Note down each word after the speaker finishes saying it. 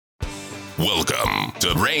Welcome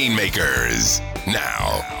to Rainmakers.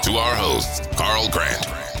 Now, to our host, Carl Grant.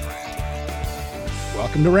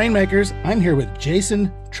 Welcome to Rainmakers. I'm here with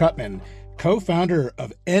Jason Trutman, co-founder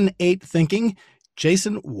of N8 Thinking.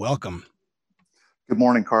 Jason, welcome. Good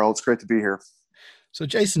morning, Carl. It's great to be here. So,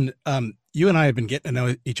 Jason, you and I have been getting to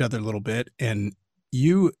know each other a little bit, and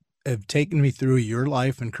you have taken me through your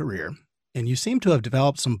life and career, and you seem to have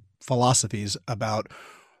developed some philosophies about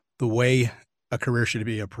the way a career should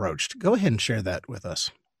be approached. Go ahead and share that with us.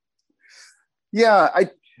 Yeah,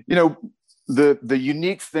 the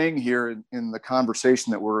unique thing here in the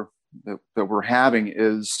conversation that we're having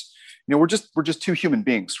is, we're just two human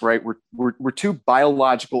beings, right? We're two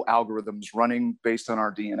biological algorithms running based on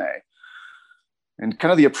our DNA. And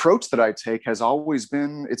kind of the approach that I take has always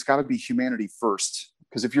been, it's got to be humanity first.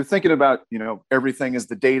 Because if you're thinking about, everything is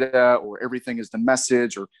the data or everything is the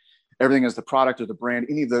message or everything is the product or the brand,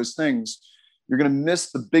 any of those things, you're going to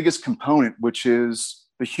miss the biggest component, which is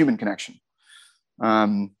the human connection.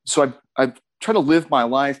 So I've tried to live my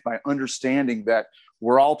life by understanding that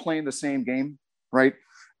we're all playing the same game, right?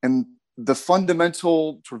 And the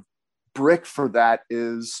fundamental sort of brick for that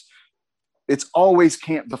is it's always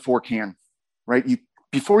can't before can, right?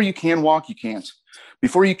 Before you can walk, you can't.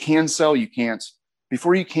 Before you can sell, you can't.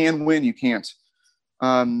 Before you can win, you can't.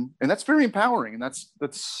 And that's very empowering. And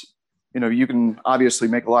that's you can obviously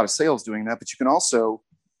make a lot of sales doing that, but you can also,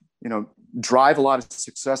 drive a lot of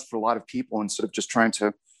success for a lot of people instead of just trying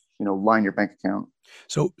to, line your bank account.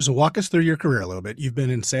 So walk us through your career a little bit. You've been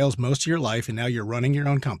in sales most of your life, and now you're running your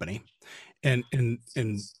own company. And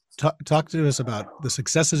talk to us about the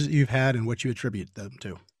successes that you've had and what you attribute them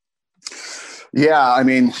to. Yeah,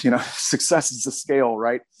 success is a scale,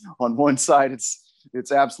 right? On one side,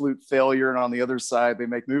 it's absolute failure, and on the other side, they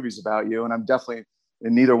make movies about you. And I'm definitely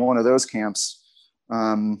in neither one of those camps.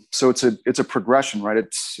 So it's a progression, right?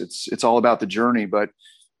 It's all about the journey. But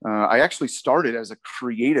I actually started as a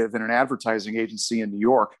creative in an advertising agency in New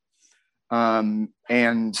York. And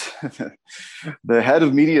the head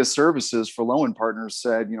of media services for Lowen Partners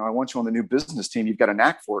said, I want you on the new business team. You've got a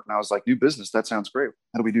knack for it. And I was like, new business, that sounds great.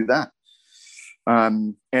 How do we do that?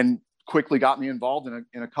 And quickly got me involved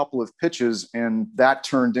in a couple of pitches. And that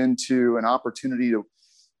turned into an opportunity to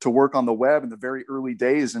work on the web in the very early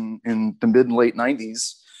days in the mid and late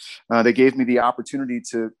 90s. They gave me the opportunity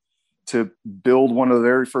to build one of the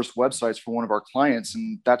very first websites for one of our clients.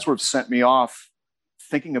 And that sort of sent me off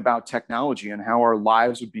thinking about technology and how our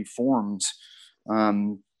lives would be formed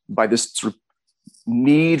by this sort of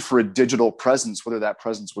need for a digital presence, whether that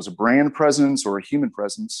presence was a brand presence or a human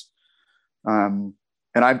presence. And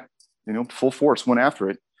I, full force went after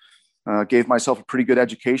it. Gave myself a pretty good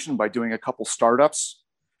education by doing a couple startups,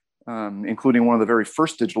 including one of the very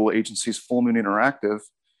first digital agencies, Full Moon Interactive,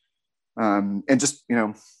 and just,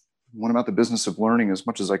 went about the business of learning as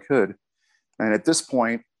much as I could. And at this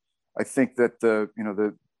point, I think that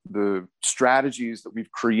the strategies that we've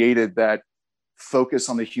created that focus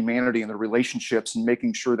on the humanity and the relationships and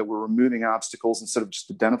making sure that we're removing obstacles instead of just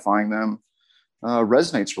identifying them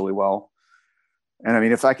resonates really well. And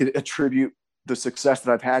if I could attribute the success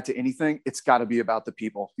that I've had to anything, it's got to be about the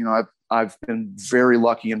people. I've been very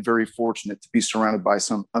lucky and very fortunate to be surrounded by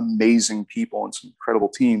some amazing people and some incredible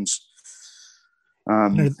teams.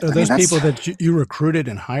 Are those people that you recruited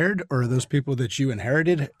and hired, or are those people that you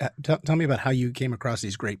inherited? Tell me about how you came across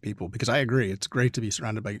these great people, because I agree, it's great to be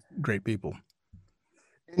surrounded by great people.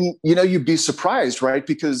 And, you'd be surprised, right?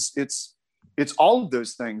 Because it's all of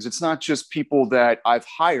those things. It's not just people that I've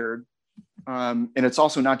hired. And it's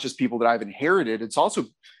also not just people that I've inherited. It's also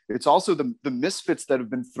the misfits that have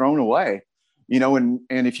been thrown away, and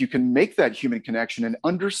if you can make that human connection and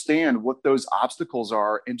understand what those obstacles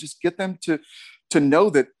are and just get them to know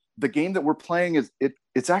that the game that we're playing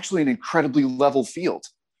it's actually an incredibly level field,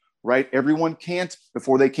 right? Everyone can't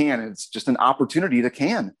before they can. It's just an opportunity to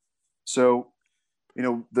can. So,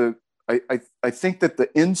 I think that the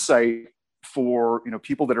insight for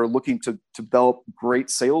people that are looking to develop great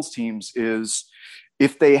sales teams is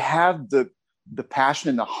if they have the passion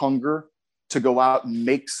and the hunger to go out and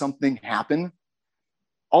make something happen,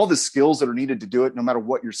 all the skills that are needed to do it, no matter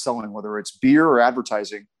what you're selling, whether it's beer or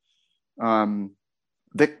advertising,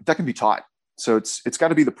 that can be taught. So it's got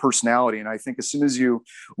to be the personality. And I think as soon as you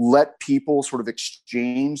let people sort of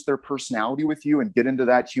exchange their personality with you and get into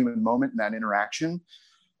that human moment and that interaction,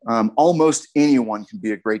 almost anyone can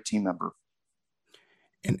be a great team member.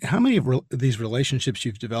 And how many of these relationships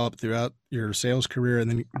you've developed throughout your sales career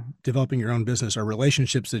and then developing your own business are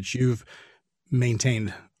relationships that you've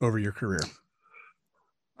maintained over your career?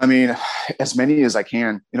 As many as I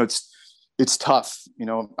can. it's tough.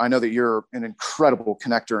 I know that you're an incredible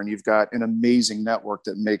connector and you've got an amazing network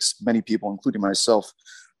that makes many people, including myself,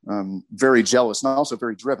 very jealous and also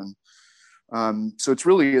very driven. So it's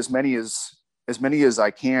really as many as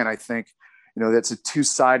I can. I think, that's a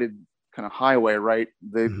two-sided kind of highway, right?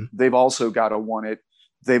 They've also got to want it.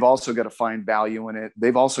 They've also got to find value in it.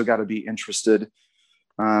 They've also got to be interested.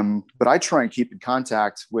 But I try and keep in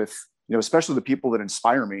contact with, especially the people that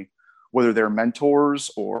inspire me, whether they're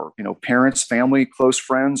mentors or, parents, family, close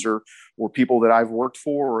friends, or people that I've worked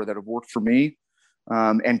for or that have worked for me,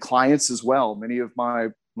 and clients as well. Many of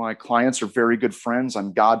my clients are very good friends.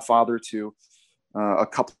 I'm godfather to a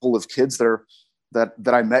couple of kids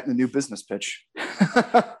that I met in a new business pitch.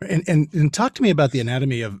 and talk to me about the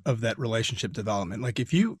anatomy of that relationship development. Like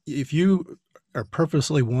if you are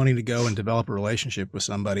purposely wanting to go and develop a relationship with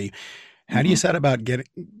somebody, how do you set about going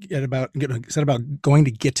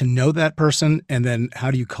to get to know that person? And then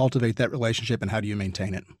how do you cultivate that relationship and how do you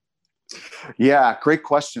maintain it? Yeah, great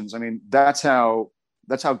questions. I mean, that's how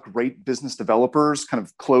great business developers kind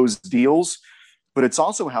of close deals, but it's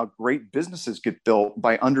also how great businesses get built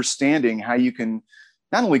by understanding how you can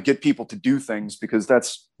not only get people to do things, because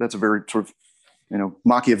that's a very sort of,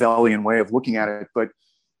 Machiavellian way of looking at it, but,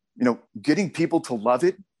 getting people to love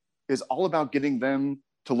it is all about getting them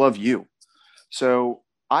to love you. So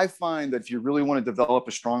I find that if you really want to develop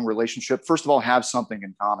a strong relationship, first of all, have something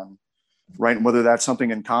in common, right? And whether that's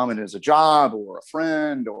something in common as a job or a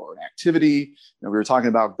friend or an activity. We were talking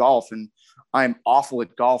about golf, and I'm awful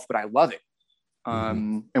at golf, but I love it.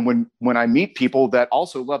 And when I meet people that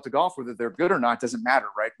also love to golf, whether they're good or not, doesn't matter,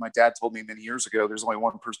 right? My dad told me many years ago, there's only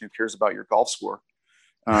one person who cares about your golf score.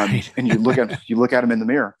 Right. And you look at them in the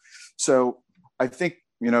mirror. So I think,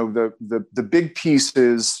 the big piece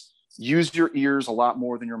is use your ears a lot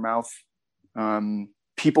more than your mouth.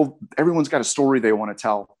 Everyone's got a story they want to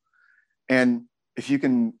tell. And if you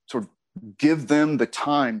can sort of give them the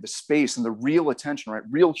time, the space, and the real attention, right?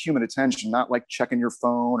 Real human attention, not like checking your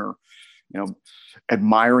phone or,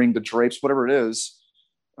 admiring the drapes, whatever it is.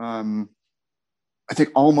 I think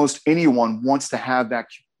almost anyone wants to have that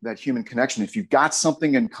human connection. If you've got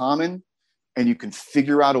something in common and you can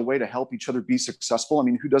figure out a way to help each other be successful, I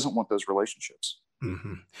mean, who doesn't want those relationships?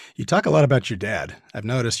 Mm-hmm. You talk a lot about your dad. I've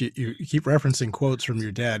noticed you keep referencing quotes from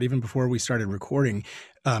your dad, even before we started recording.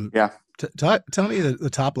 Yeah. Tell me the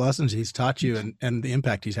top lessons he's taught you and the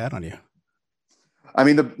impact he's had on you. I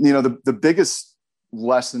mean, the biggest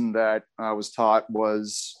lesson that I was taught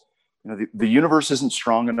was, the universe isn't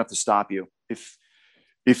strong enough to stop you.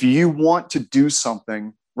 If you want to do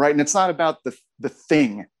something, right? And it's not about the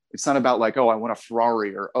thing. It's not about like, oh, I want a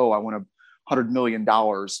Ferrari or, oh, I want $100 million.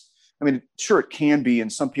 I mean, sure, it can be,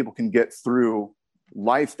 and some people can get through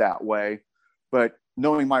life that way. But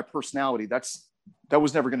knowing my personality, that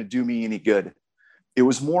was never going to do me any good. It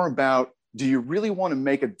was more about, do you really want to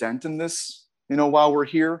make a dent in this, while we're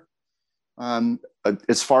here?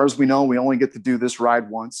 As far as we know, we only get to do this ride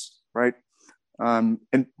once, right? And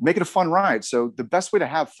make it a fun ride. So the best way to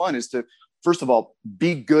have fun is to, first of all,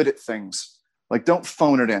 be good at things. Like, don't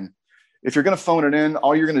phone it in. If you're going to phone it in,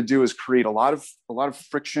 all you're going to do is create a lot of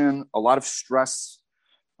friction, a lot of stress,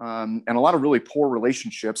 and a lot of really poor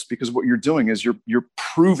relationships, because what you're doing is you're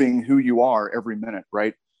proving who you are every minute,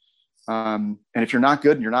 right? And if you're not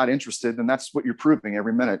good and you're not interested, then that's what you're proving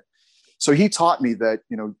every minute. So he taught me that,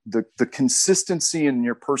 the consistency in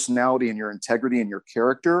your personality and your integrity and your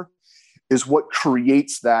character is what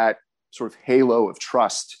creates that sort of halo of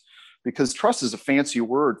trust. Because trust is a fancy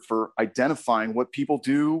word for identifying what people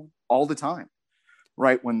do all the time,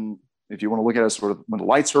 right? If you want to look at it sort of when the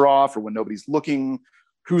lights are off or when nobody's looking,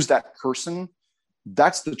 who's that person?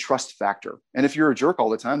 That's the trust factor. And if you're a jerk all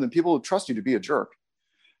the time, then people will trust you to be a jerk.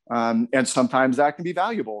 And sometimes that can be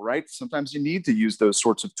valuable, right? Sometimes you need to use those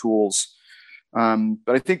sorts of tools.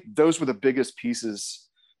 But I think those were the biggest pieces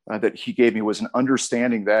that he gave me, was an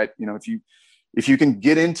understanding that, if you can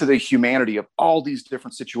get into the humanity of all these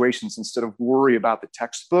different situations instead of worry about the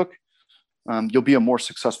textbook, you'll be a more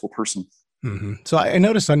successful person. Mm-hmm. So I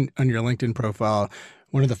noticed on your LinkedIn profile,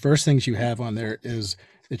 one of the first things you have on there is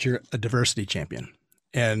that you're a diversity champion.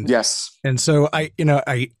 And yes. And so I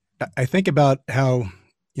think about how,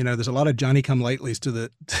 there's a lot of Johnny come latelys to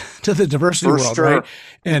the diversity For world, sure. right?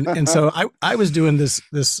 And so I was doing this.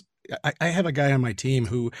 I have a guy on my team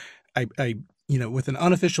who I with an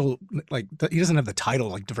unofficial, like, he doesn't have the title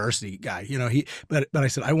like diversity guy, but I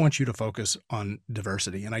said, I want you to focus on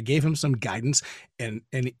diversity. And I gave him some guidance and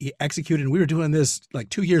he executed. And we were doing this like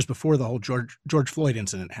 2 years before the whole George Floyd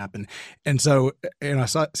incident happened. And so, I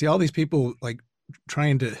see all these people like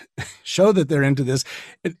trying to show that they're into this.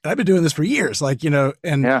 I've been doing this for years, like,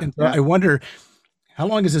 and so I wonder, how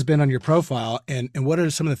long has this been on your profile, and what are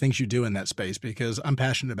some of the things you do in that space? Because I'm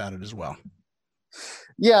passionate about it as well.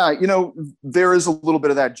 Yeah, there is a little bit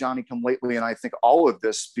of that Johnny come lately, and I think all of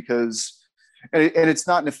this because, and it's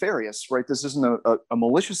not nefarious, right? This isn't a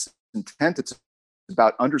malicious intent. It's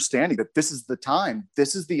about understanding that this is the time,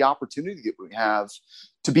 this is the opportunity that we have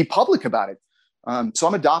to be public about it. So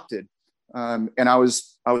I'm adopted, and I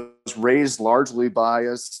was raised largely by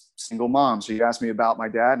a single mom. So you asked me about my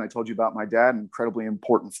dad, and I told you about my dad, an incredibly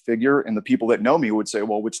important figure. And the people that know me would say,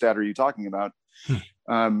 "Well, which dad are you talking about?"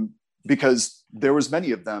 Because there was many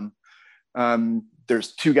of them.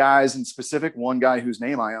 There's two guys in specific. One guy whose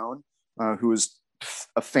name I own, who is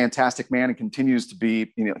a fantastic man and continues to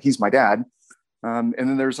be. He's my dad. And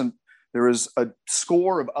then there was a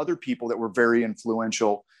score of other people that were very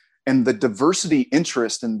influential. And the diversity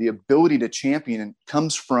interest and the ability to champion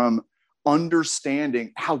comes from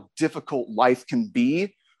understanding how difficult life can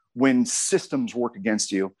be when systems work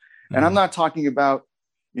against you. Mm-hmm. And I'm not talking about,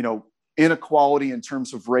 inequality in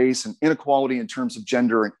terms of race and inequality in terms of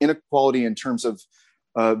gender and inequality in terms of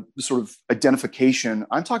sort of identification.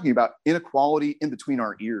 I'm talking about inequality in between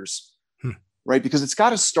our ears, right? Because it's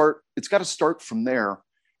got to start from there,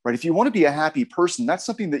 right? If you want to be a happy person, that's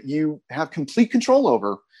something that you have complete control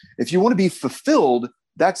over. If you want to be fulfilled,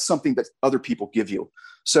 that's something that other people give you.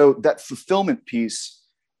 So that fulfillment piece,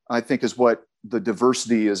 I think, is what the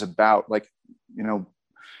diversity is about. Like,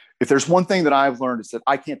 if there's one thing that I've learned, it's that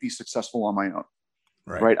I can't be successful on my own,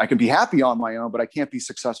 right? I can be happy on my own, but I can't be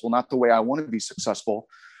successful, not the way I want to be successful.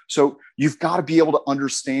 So you've got to be able to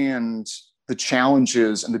understand the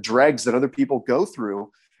challenges and the dregs that other people go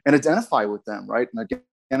through and identify with them, right? And again,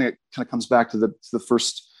 it kind of comes back to the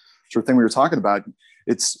first sort of thing we were talking about.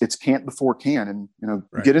 It's can't before can, and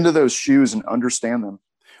get into those shoes and understand them.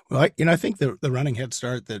 Well, I think the running head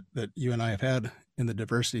start that you and I have had in the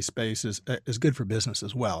diversity space is good for business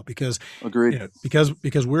as well, because agreed.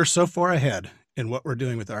 Because we're so far ahead in what we're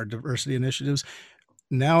doing with our diversity initiatives.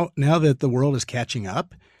 Now that the world is catching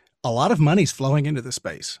up, a lot of money's flowing into the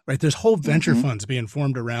space, right? There's whole venture funds being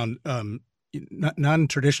formed around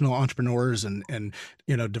non-traditional entrepreneurs and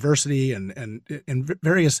diversity and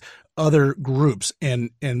various other groups.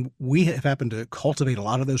 And we have happened to cultivate a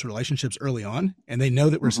lot of those relationships early on, and they know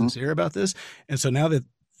that we're sincere about this. And so now that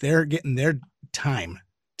they're getting their time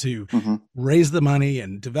to raise the money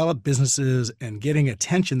and develop businesses and getting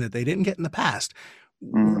attention that they didn't get in the past,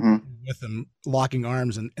 we're with them locking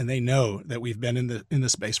arms, and they know that we've been in the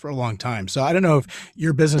space for a long time. So I don't know if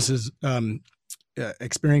your business is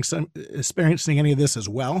experiencing any of this as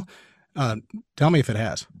well. Tell me if it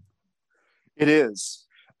has. It is.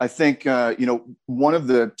 I think one of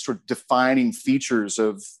the sort of defining features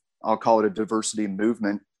of, I'll call it, a diversity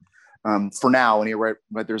movement, for now anyway,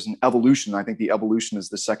 right? There's an evolution. I think the evolution is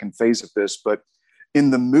the second phase of this, but in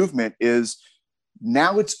the movement is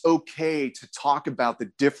now it's okay to talk about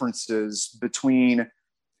the differences between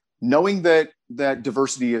knowing that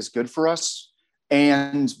diversity is good for us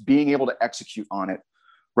and being able to execute on it,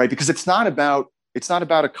 right? Because it's not about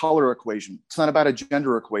a color equation. It's not about a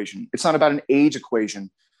gender equation. It's not about an age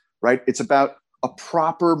equation, right? It's about a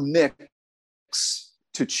proper mix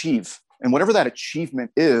to achieve. And whatever that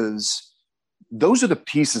achievement is, those are the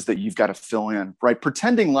pieces that you've got to fill in, right?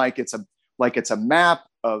 Pretending like it's a map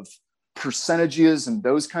of percentages and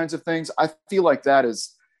those kinds of things. I feel like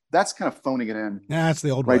that's kind of phoning it in. Yeah, that's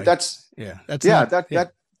the old right. way. That's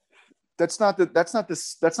not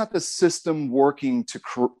the system working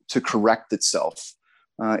to correct itself.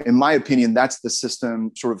 In my opinion, that's the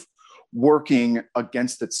system sort of working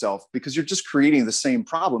against itself, because you're just creating the same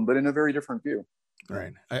problem, but in a very different view.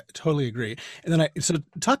 Right. I totally agree. And then so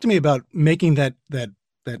talk to me about making that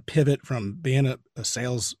pivot from being a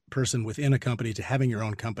salesperson within a company to having your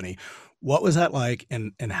own company. What was that like,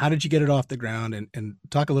 and how did you get it off the ground? And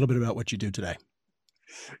talk a little bit about what you do today.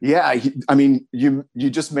 Yeah, I mean, you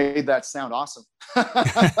just made that sound awesome.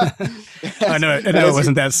 I know it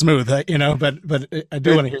wasn't that smooth, but I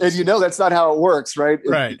do want to hear. And that's not how it works, right?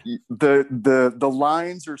 Right. The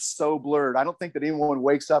lines are so blurred. I don't think that anyone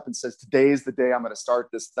wakes up and says, "Today is the day I'm going to start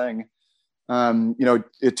this thing."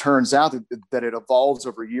 It turns out that it evolves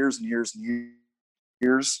over years and years and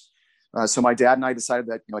years. So my dad and I decided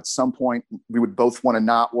that at some point we would both want to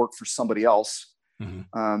not work for somebody else.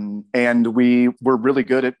 And we were really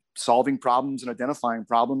good at solving problems and identifying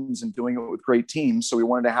problems and doing it with great teams. So we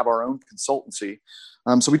wanted to have our own consultancy.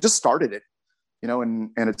 So we just started it,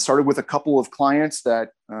 and it started with a couple of clients that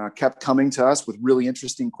kept coming to us with really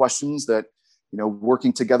interesting questions that,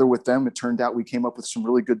 working together with them, it turned out we came up with some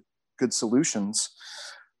really good good solutions.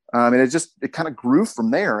 And it kind of grew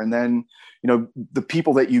from there. And then, the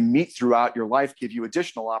people that you meet throughout your life give you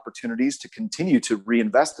additional opportunities to continue to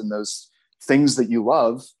reinvest in those things that you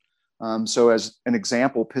love. So as an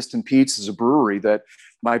example, Piston Pete's is a brewery that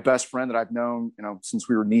my best friend that I've known, since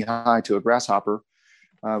we were knee high to a grasshopper,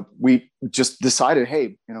 we just decided,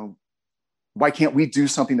 hey, why can't we do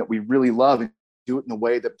something that we really love and do it in a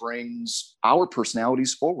way that brings our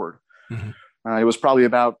personalities forward? Mm-hmm. It was probably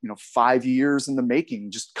about 5 years in the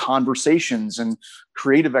making, just conversations and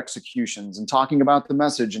creative executions and talking about the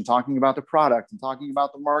message and talking about the product and talking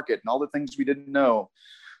about the market and all the things we didn't know.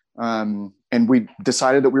 And we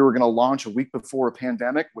decided that we were going to launch a week before a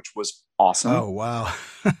pandemic, which was awesome. Oh, wow.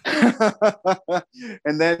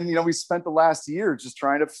 And then, we spent the last year just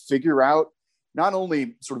trying to figure out not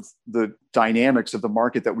only sort of the dynamics of the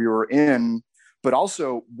market that we were in, but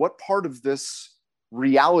also what part of this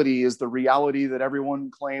reality is the reality that everyone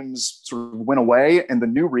claims sort of went away and the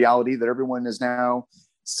new reality that everyone is now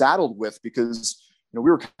saddled with, because, we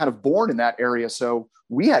were kind of born in that area. So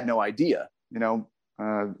we had no idea,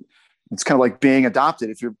 it's kind of like being adopted.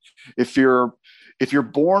 If you're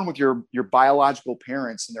born with your biological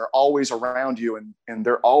parents and they're always around you and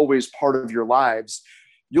they're always part of your lives,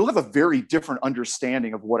 you'll have a very different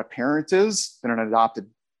understanding of what a parent is than an adopted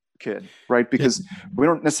kid, right? Because we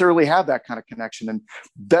don't necessarily have that kind of connection. And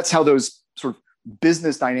that's how those sort of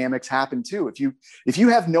business dynamics happen too. If you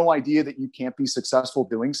have no idea that you can't be successful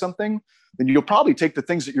doing something, then you'll probably take the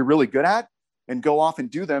things that you're really good at and go off and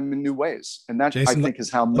do them in new ways. And that, Jason, I think,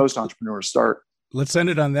 is how most entrepreneurs start. Let's end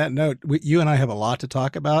it on that note. You and I have a lot to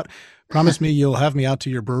talk about. Promise me you'll have me out to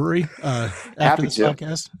your brewery after this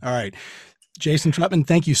podcast. All right. Jason Trutman,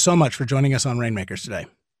 thank you so much for joining us on Rainmakers today.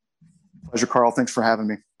 Pleasure, Carl. Thanks for having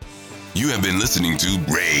me. You have been listening to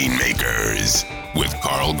Rainmakers with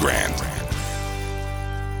Carl Grant.